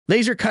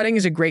Laser cutting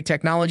is a great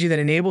technology that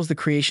enables the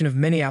creation of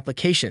many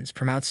applications,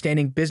 from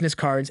outstanding business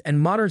cards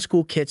and modern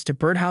school kits to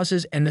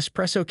birdhouses and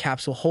Nespresso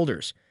capsule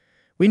holders.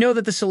 We know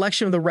that the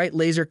selection of the right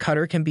laser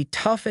cutter can be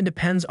tough and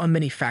depends on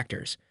many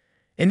factors.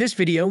 In this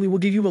video, we will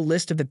give you a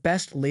list of the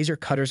best laser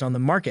cutters on the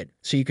market,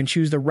 so you can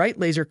choose the right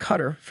laser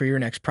cutter for your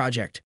next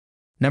project.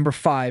 Number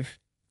 5.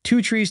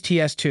 Twotrees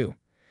TS2.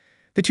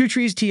 The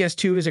Twotrees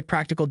TS2 is a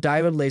practical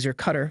diode laser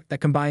cutter that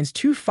combines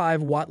two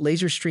 5-watt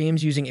laser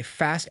streams using a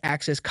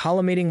fast-axis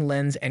collimating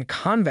lens and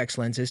convex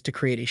lenses to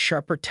create a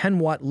sharper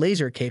 10-watt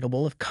laser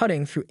capable of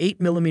cutting through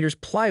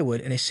 8mm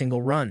plywood in a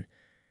single run.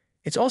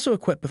 It's also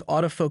equipped with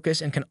autofocus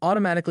and can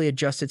automatically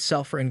adjust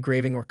itself for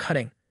engraving or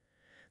cutting.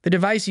 The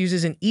device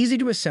uses an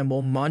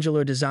easy-to-assemble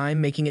modular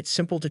design, making it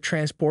simple to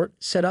transport,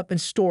 set up, and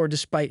store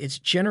despite its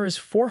generous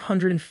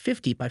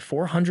 450 by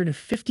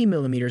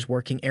 450mm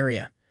working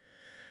area.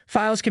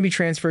 Files can be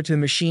transferred to the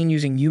machine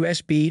using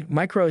USB,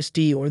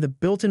 microSD, or the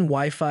built-in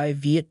Wi-Fi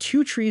via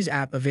Twotrees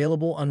app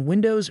available on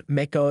Windows,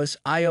 macOS,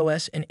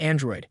 iOS, and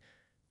Android.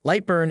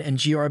 Lightburn and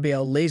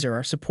GRBL laser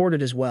are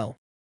supported as well.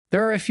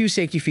 There are a few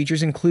safety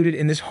features included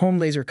in this home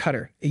laser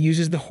cutter. It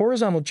uses the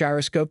horizontal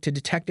gyroscope to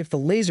detect if the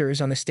laser is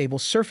on a stable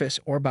surface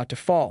or about to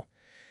fall.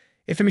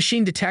 If the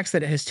machine detects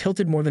that it has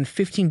tilted more than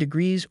 15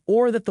 degrees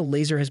or that the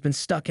laser has been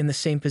stuck in the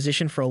same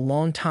position for a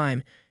long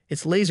time,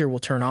 its laser will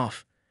turn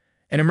off.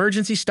 An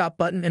emergency stop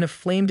button and a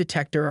flame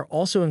detector are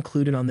also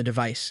included on the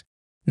device.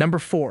 Number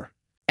 4.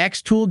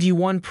 xTool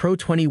D1 Pro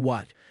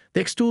 20W.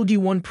 The xTool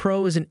D1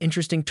 Pro is an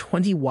interesting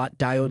 20-watt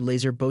diode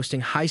laser boasting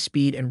high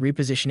speed and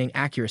repositioning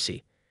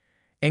accuracy.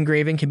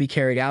 Engraving can be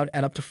carried out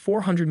at up to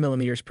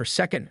 400mm per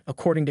second,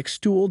 according to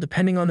xTool,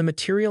 depending on the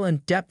material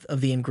and depth of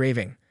the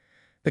engraving.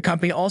 The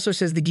company also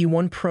says the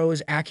D1 Pro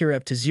is accurate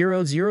up to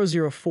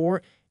 0.004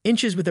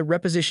 inches with a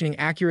repositioning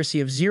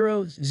accuracy of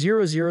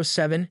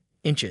 0.007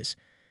 inches.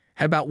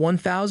 At about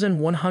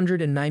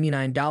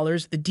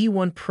 $1,199, the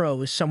D1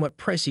 Pro is somewhat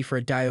pricey for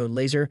a diode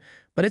laser,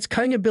 but its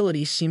cutting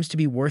ability seems to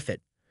be worth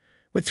it.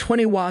 With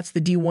 20 watts,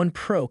 the D1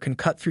 Pro can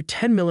cut through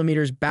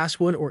 10mm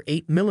basswood or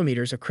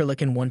 8mm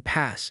acrylic in one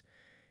pass.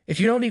 If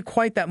you don't need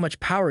quite that much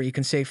power, you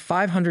can save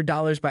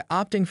 $500 by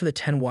opting for the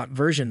 10-watt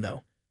version,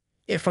 though.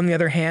 If, on the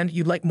other hand,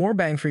 you'd like more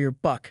bang for your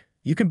buck,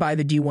 you can buy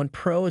the D1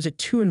 Pro as a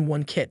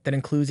 2-in-1 kit that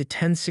includes a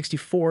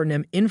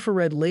 1064nm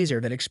infrared laser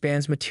that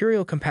expands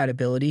material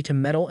compatibility to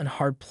metal and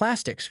hard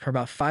plastics for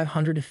about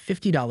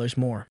 $550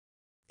 more.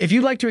 If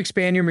you'd like to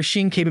expand your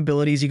machine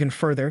capabilities even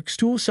further,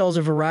 xTool sells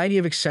a variety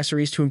of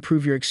accessories to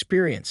improve your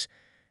experience.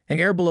 An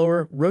air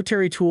blower,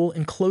 rotary tool,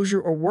 enclosure,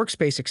 or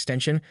workspace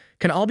extension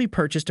can all be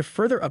purchased to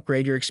further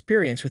upgrade your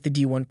experience with the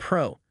D1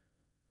 Pro.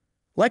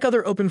 Like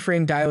other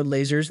open-frame diode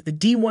lasers, the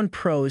D1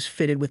 Pro is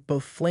fitted with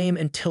both flame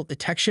and tilt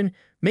detection,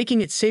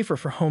 making it safer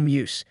for home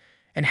use.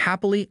 And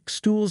happily,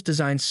 xTool's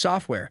design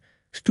software,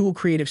 xTool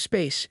Creative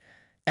Space,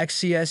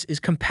 XCS,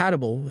 is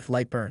compatible with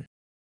Lightburn.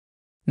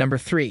 Number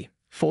 3.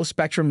 Full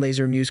Spectrum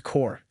Laser Muse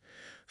Core.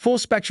 Full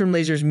Spectrum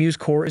Laser's Muse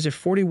Core is a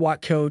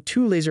 40-watt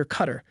CO2 laser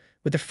cutter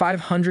with a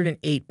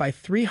 508 by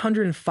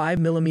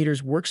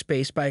 305mm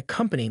workspace by a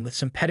company with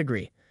some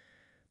pedigree.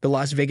 The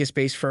Las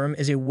Vegas-based firm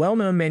is a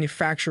well-known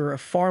manufacturer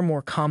of far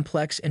more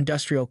complex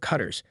industrial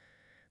cutters.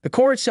 The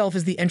Core itself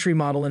is the entry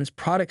model in its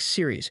product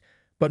series,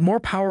 but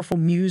more powerful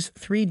Muse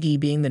 3D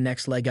being the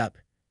next leg up.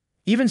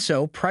 Even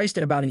so, priced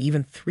at about an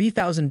even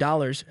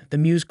 $3,000, the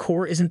Muse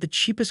Core isn't the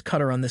cheapest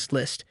cutter on this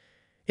list.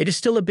 It is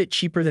still a bit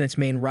cheaper than its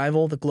main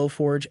rival, the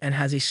Glowforge, and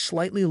has a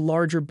slightly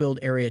larger build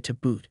area to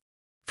boot.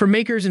 For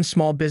makers and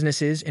small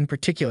businesses in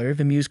particular,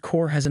 the Muse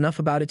Core has enough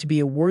about it to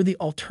be a worthy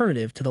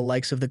alternative to the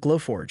likes of the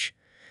Glowforge.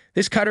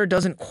 This cutter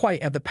doesn't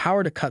quite have the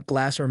power to cut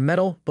glass or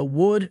metal, but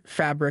wood,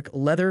 fabric,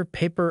 leather,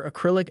 paper,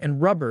 acrylic,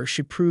 and rubber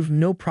should prove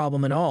no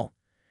problem at all.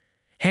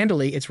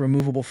 Handily, its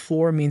removable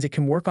floor means it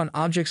can work on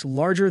objects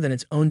larger than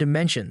its own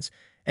dimensions,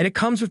 and it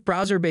comes with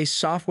browser-based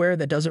software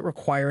that doesn't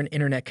require an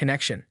internet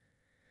connection.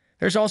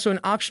 There's also an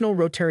optional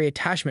rotary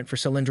attachment for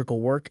cylindrical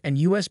work and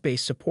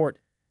US-based support,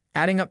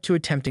 adding up to a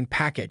tempting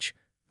package.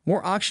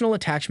 More optional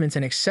attachments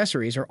and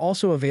accessories are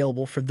also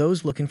available for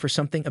those looking for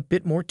something a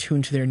bit more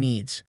tuned to their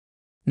needs.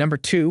 Number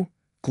 2.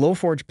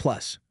 Glowforge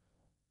Plus.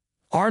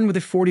 Armed with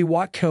a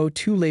 40-watt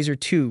CO2 Laser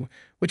 2,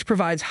 which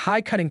provides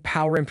high cutting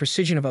power and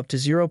precision of up to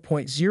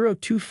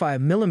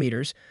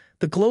 0.025mm,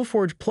 the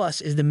Glowforge Plus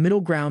is the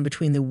middle ground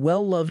between the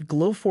well-loved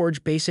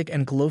Glowforge Basic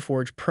and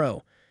Glowforge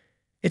Pro.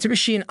 It's a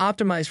machine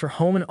optimized for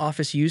home and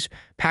office use,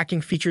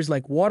 packing features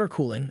like water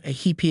cooling, a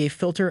HEPA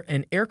filter,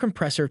 and an air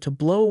compressor to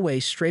blow away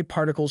stray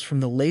particles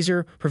from the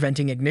laser,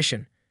 preventing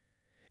ignition.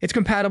 It's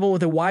compatible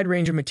with a wide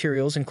range of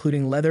materials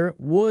including leather,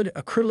 wood,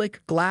 acrylic,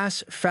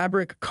 glass,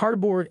 fabric,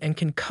 cardboard, and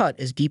can cut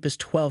as deep as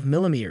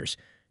 12mm,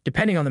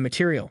 depending on the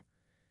material.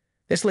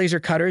 This laser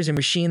cutter is a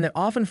machine that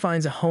often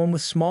finds a home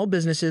with small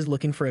businesses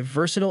looking for a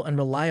versatile and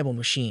reliable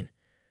machine.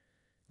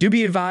 Do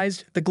be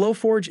advised, the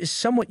Glowforge is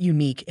somewhat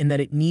unique in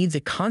that it needs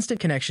a constant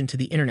connection to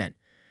the internet.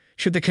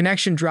 Should the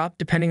connection drop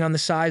depending on the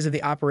size of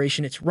the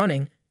operation it's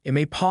running, it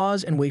may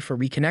pause and wait for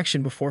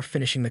reconnection before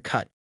finishing the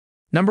cut.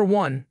 Number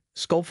 1.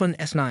 SCULPFUN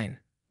S9.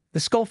 The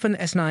SCULPFUN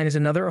S9 is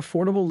another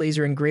affordable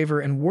laser engraver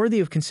and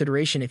worthy of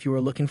consideration if you are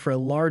looking for a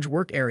large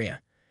work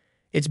area.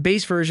 Its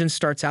base version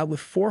starts out with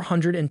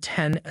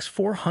 410 as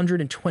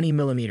 420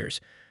 millimeters,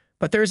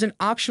 but there is an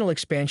optional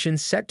expansion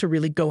set to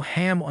really go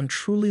ham on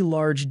truly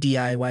large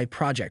DIY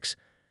projects,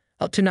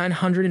 up to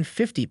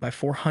 950 by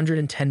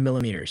 410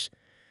 millimeters.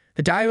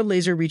 The diode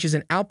laser reaches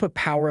an output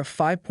power of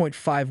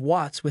 5.5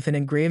 watts with an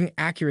engraving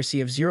accuracy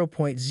of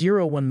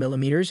 0.01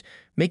 millimeters,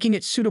 making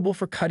it suitable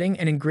for cutting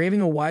and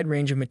engraving a wide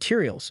range of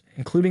materials,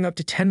 including up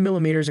to 10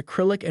 millimeters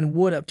acrylic and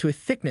wood up to a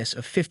thickness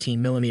of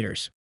 15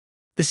 millimeters.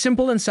 The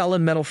simple and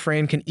solid metal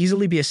frame can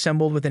easily be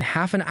assembled within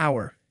half an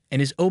hour and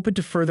is open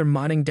to further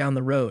modding down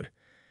the road.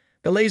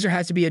 The laser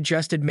has to be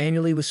adjusted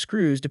manually with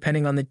screws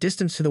depending on the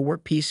distance to the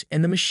workpiece,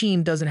 and the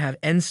machine doesn't have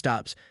end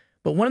stops.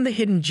 But one of the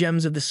hidden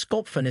gems of the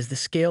SCULPFUN is the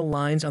scale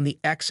lines on the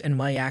X and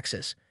Y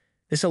axis.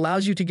 This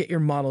allows you to get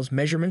your model's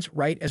measurements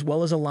right as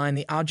well as align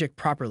the object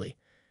properly.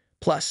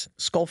 Plus,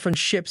 SCULPFUN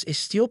ships a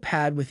steel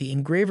pad with the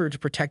engraver to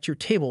protect your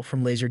table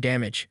from laser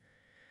damage.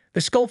 The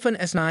SCULPFUN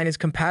S9 is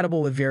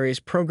compatible with various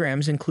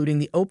programs including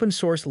the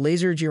open-source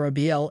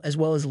LaserGRBL as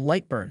well as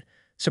Lightburn,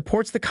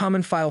 supports the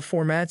common file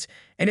formats,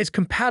 and is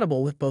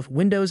compatible with both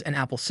Windows and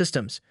Apple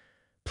systems.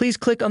 Please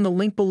click on the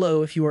link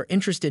below if you are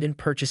interested in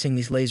purchasing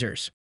these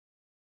lasers.